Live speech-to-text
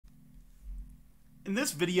In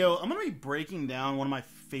this video, I'm going to be breaking down one of my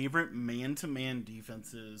favorite man-to-man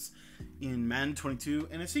defenses in Madden 22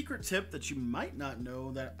 and a secret tip that you might not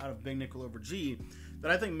know that out of Big Nickel over G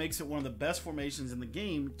that I think makes it one of the best formations in the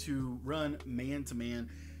game to run man-to-man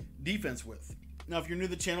defense with. Now, if you're new to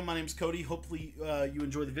the channel, my name's Cody. Hopefully you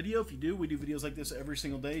enjoy the video. If you do, we do videos like this every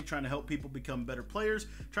single day, trying to help people become better players,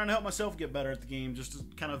 trying to help myself get better at the game, just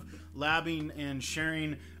kind of labbing and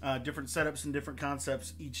sharing different setups and different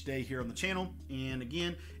concepts each day here on the channel. And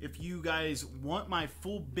again, if you guys want my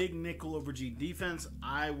full Big Nickel over G defense,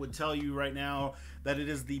 I would tell you right now that it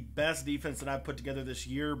is the best defense that I've put together this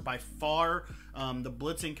year by far. The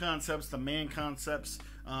blitzing concepts, the man concepts,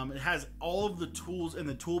 it has all of the tools in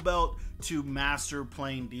the tool belt to master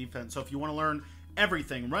playing defense. So if you want to learn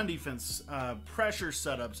everything, run defense, pressure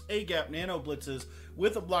setups, A-gap, nano blitzes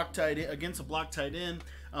with a block tight end, against a block tight end,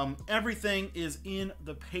 everything is in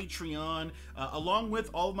the Patreon, along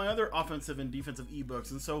with all of my other offensive and defensive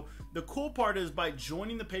ebooks. And so the cool part is by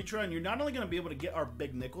joining the Patreon, you're not only going to be able to get our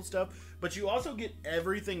Big Nickel stuff, but you also get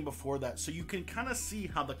everything before that. So you can kind of see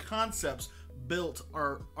how the concepts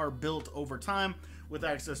are built over time with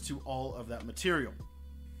access to all of that material.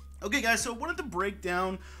 Okay guys, so I wanted to break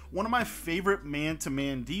down one of my favorite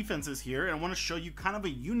man-to-man defenses here, and I want to show you kind of a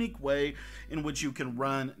unique way in which you can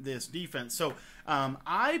run this defense. So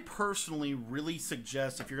I personally really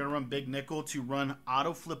suggest, if you're going to run Big Nickel, to run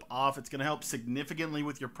auto flip off. It's going to help significantly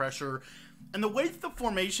with your pressure. And the way that the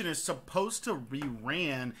formation is supposed to be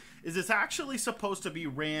ran is it's actually supposed to be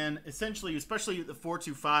ran, essentially, especially the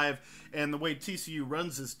 4-2-5 and the way TCU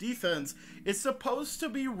runs this defense, it's supposed to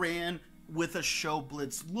be ran with a show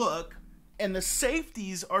blitz look, and the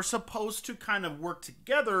safeties are supposed to kind of work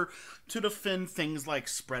together to defend things like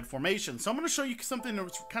spread formation. So I'm going to show you something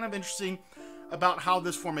that's kind of interesting about how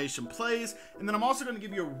this formation plays, and then I'm also going to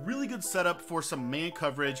give you a really good setup for some man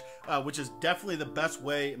coverage, which is definitely the best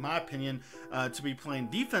way, in my opinion, to be playing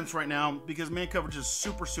defense right now, because man coverage is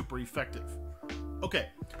super effective. Okay,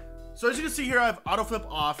 so as you can see here, I have auto flip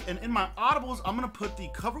off, and in my audibles, I'm going to put the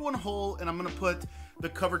cover one hole, and I'm going to put the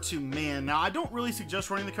cover two man. Now, I don't really suggest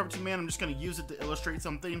running the cover two man. I'm just going to use it to illustrate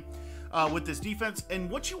something with this defense. And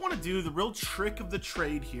what you want to do, the real trick of the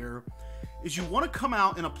trade here, is you want to come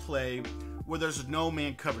out in a play where there's no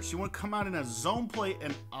man coverage. So you want to come out in a zone play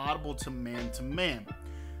and audible to man.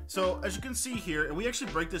 So as you can see here, and we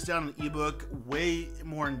actually break this down in the ebook way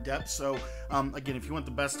more in depth. So again, if you want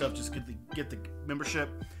the best stuff, just get the membership.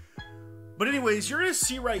 But anyways, you're going to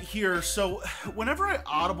see right here. So whenever I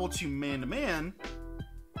audible to man,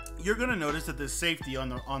 you're going to notice that this safety on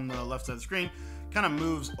the left side of the screen kind of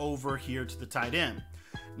moves over here to the tight end.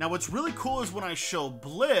 Now, what's really cool is when I show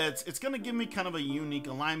blitz, it's going to give me kind of a unique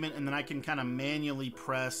alignment, and then I can kind of manually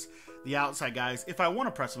press the outside guys if I want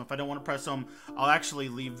to press them. If I don't want to press them, I'll actually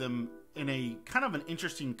leave them in a kind of an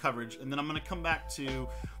interesting coverage, and then I'm going to come back to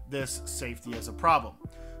this safety as a problem.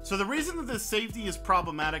 So the reason that this safety is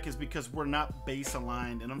problematic is because we're not base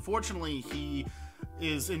aligned, and unfortunately he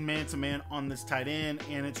is in man-to-man on this tight end,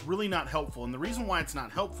 and it's really not helpful. And the reason why it's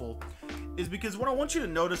not helpful is because what I want you to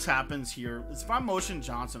notice happens here is if I motion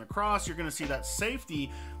Johnson across, you're going to see that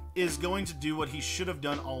safety is going to do what he should have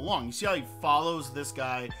done all along. You see how he follows this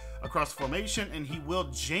guy across the formation, and he will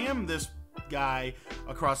jam this guy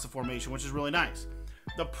across the formation, which is really nice.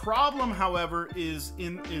 The problem, however, is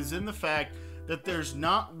in the fact that there's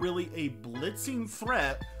not really a blitzing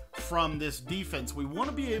threat from this defense. We want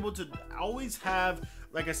to be able to always have,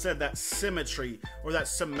 like I said, that symmetry or that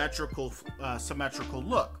symmetrical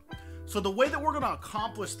look. So the way that we're going to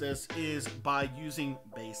accomplish this is by using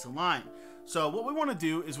base align. So what we want to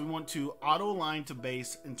do is we want to auto align to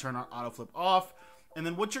base and turn our auto flip off. And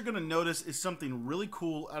then what you're going to notice is something really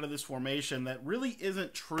cool out of this formation that really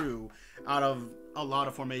isn't true out of a lot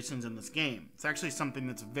of formations in this game. It's actually something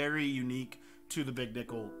that's very unique to the Big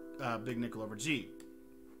Nickel over G.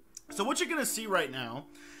 So what you're going to see right now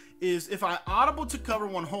is if I audible to cover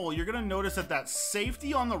one hole, you're going to notice that that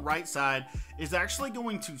safety on the right side is actually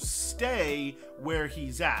going to stay where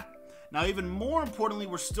he's at. Now, even more importantly,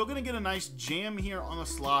 we're still going to get a nice jam here on the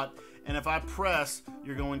slot, and if I press,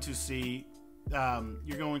 you're going to see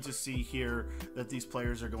here that these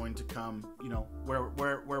players are going to come, you know,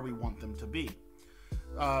 where we want them to be.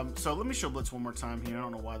 So let me show blitz one more time here. I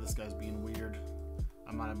don't know why this guy's being weird.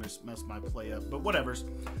 I might have messed my play up, but whatever's.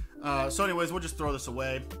 So anyways, we'll just throw this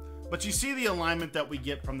away. But you see the alignment that we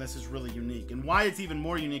get from this is really unique. And why it's even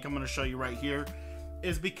more unique, I'm going to show you right here,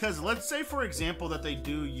 is because let's say, for example, that they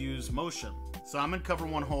do use motion. So I'm in cover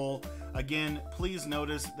one hole. Again, please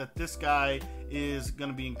notice that this guy is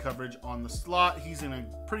going to be in coverage on the slot. He's in a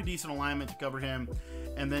pretty decent alignment to cover him.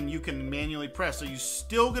 and then you can manually press. So you're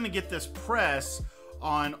still going to get this press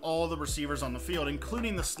on all the receivers on the field,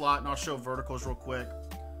 including the slot, and I'll show verticals real quick.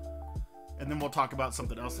 And then we'll talk about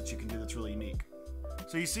something else that you can do that's really unique.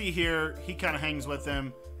 So you see here, he kind of hangs with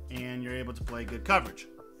him, and you're able to play good coverage.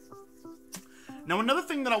 Now, another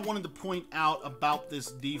thing that I wanted to point out about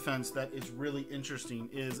this defense that is really interesting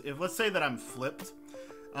is, if let's say that I'm flipped,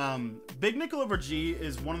 big nickel over G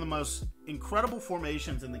is one of the most incredible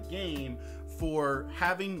formations in the game for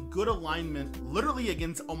having good alignment literally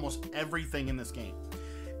against almost everything in this game.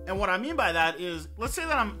 And what I mean by that is, let's say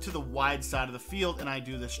that I'm to the wide side of the field and I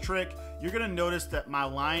do this trick. You're going to notice that my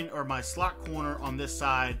line or my slot corner on this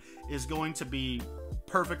side is going to be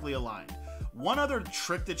perfectly aligned. One other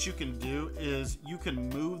trick that you can do is you can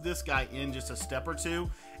move this guy in just a step or two,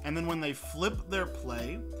 and then when they flip their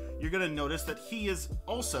play, you're going to notice that he is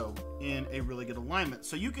also in a really good alignment.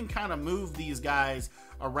 So you can kind of move these guys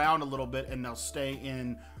around a little bit and they'll stay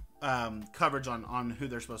in coverage on who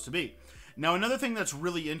they're supposed to be. Now, another thing that's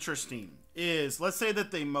really interesting is, let's say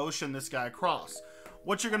that they motion this guy across.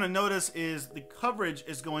 What you're going to notice is the coverage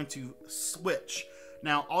is going to switch.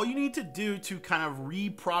 Now, all you need to do to kind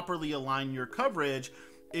of properly align your coverage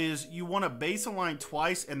is you want to base align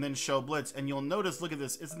twice and then show blitz. And you'll notice, look at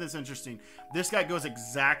this, isn't this interesting? This guy goes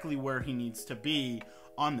exactly where he needs to be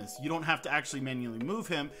on this. You don't have to actually manually move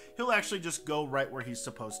him. He'll actually just go right where he's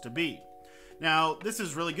supposed to be. Now, this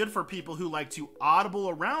is really good for people who like to audible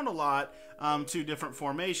around a lot to different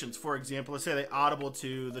formations. For example, let's say they audible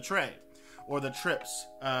to the tray or the trips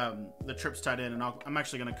tight end. And I'm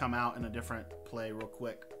actually going to come out in a different play real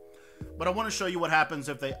quick. But I want to show you what happens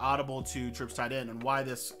if they audible to trips tight end and why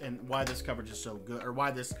this coverage is so good, or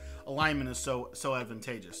why this alignment is so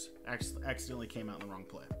advantageous. Accidentally came out in the wrong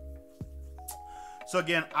play. So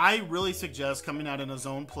again, I really suggest coming out in a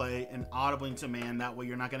zone play and audibling to man. That way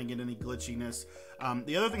you're not going to get any glitchiness.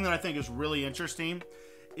 The other thing that I think is really interesting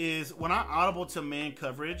is when I audible to man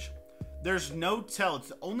coverage, there's no tell. It's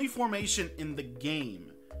the only formation in the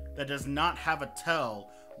game that does not have a tell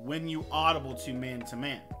when you audible to man.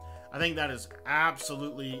 I think that is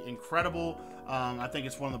absolutely incredible. I think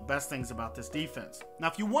it's one of the best things about this defense. Now,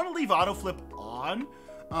 if you want to leave autoflip on,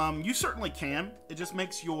 you certainly can. It just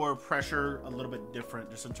makes your pressure a little bit different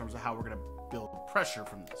just in terms of how we're going to build pressure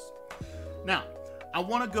from this. Now, I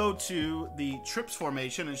want to go to the trips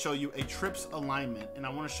formation and show you a trips alignment, and I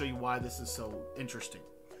want to show you why this is so interesting.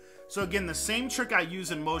 So again, the same trick I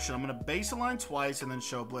use in motion, I'm going to base align twice and then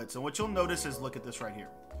show blitz. And what you'll notice is, look at this right here.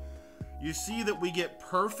 You see that we get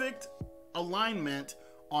perfect alignment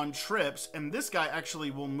on trips, and this guy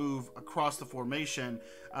actually will move across the formation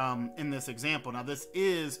in this example. Now, this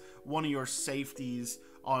is one of your safeties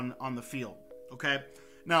on the field, okay?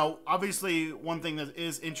 Now, obviously, one thing that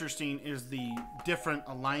is interesting is the different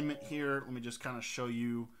alignment here. Let me just kind of show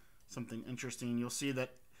you something interesting. You'll see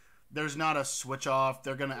that there's not a switch off.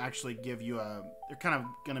 They're going to actually give you they're kind of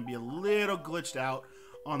going to be a little glitched out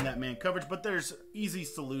on that man coverage, but there's easy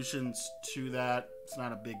solutions to that. It's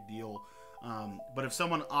not a big deal. But if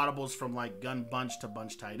someone audibles from like gun bunch to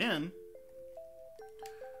bunch tight end,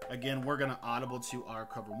 again, we're going to audible to our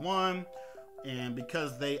cover one. And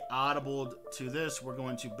because they audibled to this, we're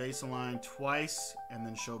going to base align twice and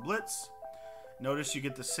then show blitz. Notice you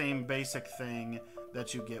get the same basic thing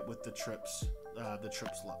that you get with the trips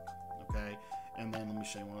look. Okay. And then let me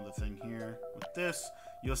show you one other thing here with this.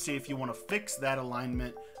 You'll see if you want to fix that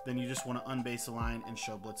alignment, then you just want to unbase align and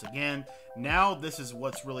show blitz again. Now, this is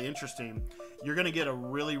what's really interesting. You're going to get a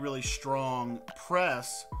really, really strong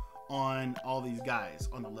press on all these guys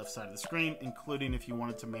on the left side of the screen, including if you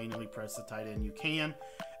wanted to manually press the tight end, you can.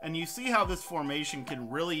 And you see how this formation can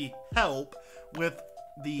really help with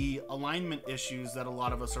the alignment issues that a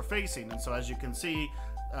lot of us are facing. And so as you can see,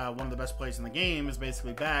 one of the best plays in the game is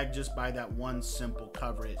basically bagged just by that one simple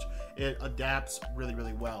coverage. It adapts really,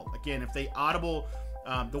 really well. Again, if they audible,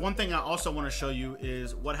 the one thing I also want to show you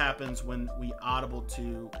is what happens when we audible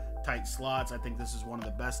to tight slots. I think this is one of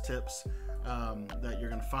the best tips that you're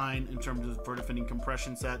going to find in terms of for defending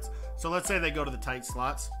compression sets. So let's say they go to the tight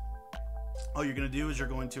slots. All you're going to do is you're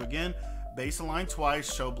going to, again, base align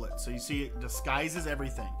twice, show blitz. So you see it disguises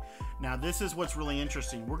everything. Now, this is what's really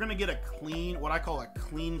interesting. We're going to get a clean, what I call a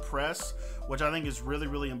clean press, which I think is really,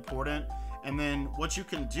 really important. And then what you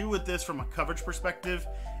can do with this from a coverage perspective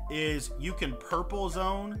is you can purple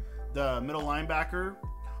zone the middle linebacker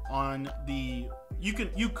on the, you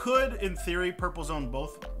could in theory purple zone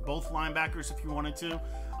both linebackers if you wanted to.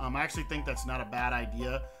 I actually think that's not a bad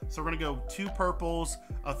idea. So we're gonna go 2 purples,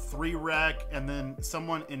 a 3 rec, and then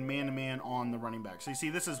someone in man-to-man on the running back. So you see,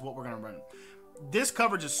 this is what we're gonna run. this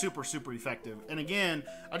coverage is super, super effective. And again,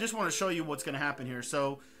 I just want to show you what's going to happen here.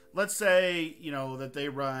 So let's say, you know, that they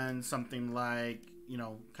run something like, you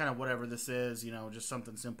know, kind of whatever this is, you know, just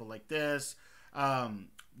something simple like this.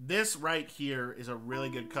 This right here is a really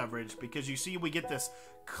good coverage because you see we get this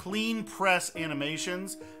clean press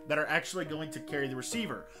animations that are actually going to carry the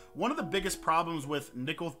receiver. One of the biggest problems with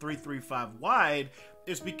nickel 3-3-5 wide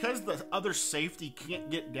is because the other safety can't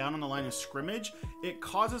get down on the line of scrimmage, it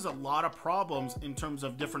causes a lot of problems in terms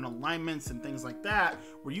of different alignments and things like that,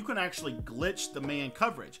 where you can actually glitch the man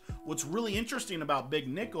coverage. What's really interesting about big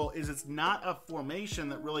nickel is it's not a formation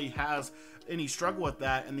that really has any struggle with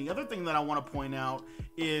that. And the other thing that I want to point out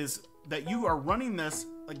is that you are running this,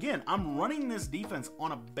 again, I'm running this defense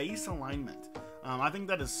on a base alignment. I think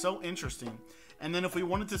that is so interesting. And then if we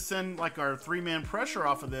wanted to send like our 3-man pressure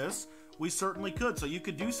off of this, we certainly could. So you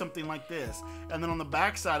could do something like this. And then on the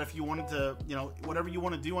backside, if you wanted to, you know, whatever you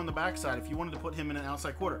want to do on the backside, if you wanted to put him in an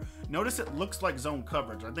outside quarter, notice it looks like zone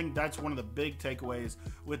coverage. I think that's one of the big takeaways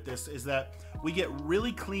with this is that we get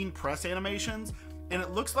really clean press animations and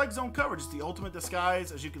it looks like zone coverage. It's the ultimate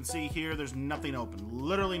disguise. As you can see here, there's nothing open.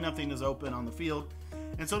 Literally nothing is open on the field.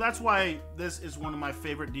 And so that's why this is one of my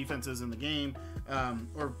favorite defenses in the game,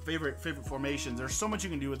 or favorite formations. There's so much you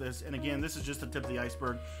can do with this. And again, this is just the tip of the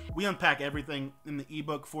iceberg. We unpack everything in the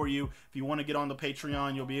ebook for you. If you want to get on the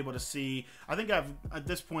Patreon, you'll be able to see. I think I've, at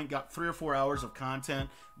this point, got 3 or 4 hours of content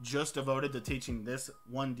just devoted to teaching this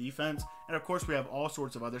one defense. And of course, we have all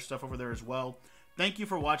sorts of other stuff over there as well. Thank you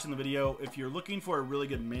for watching the video. If you're looking for a really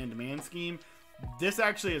good man-to-man scheme, this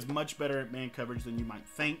actually is much better at man coverage than you might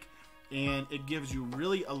think. And it gives you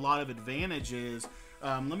really a lot of advantages.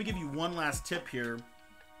 Let me give you one last tip here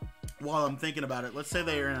while I'm thinking about it. Let's say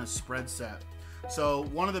they are in a spread set. So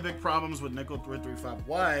one of the big problems with nickel 3-3-5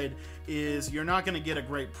 wide is you're not going to get a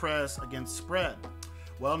great press against spread.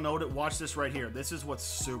 Well, watch this right here. This is what's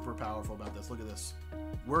super powerful about this. Look at this.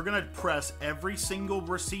 We're going to press every single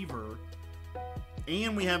receiver,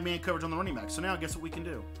 and we have man coverage on the running back. So now guess what we can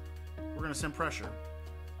do? We're going to send pressure.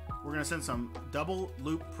 We're going to send some double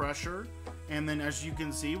loop pressure, and then as you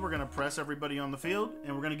can see, we're going to press everybody on the field,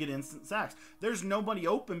 and we're going to get instant sacks. There's nobody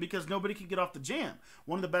open because nobody can get off the jam.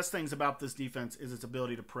 One of the best things about this defense is its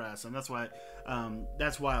ability to press, and that's why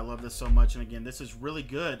I love this so much. And again, this is really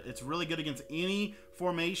good. It's really good against any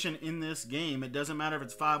formation in this game. It doesn't matter if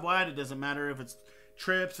it's 5 wide. It doesn't matter if it's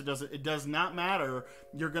trips. It does not matter.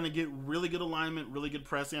 You're going to get really good alignment, really good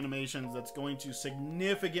press animations. That's going to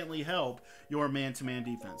significantly help your man-to-man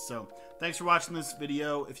defense. So thanks for watching this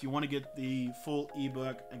video. If you want to get the full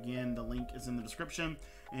ebook, again, the link is in the description,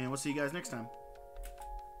 and we'll see you guys next time.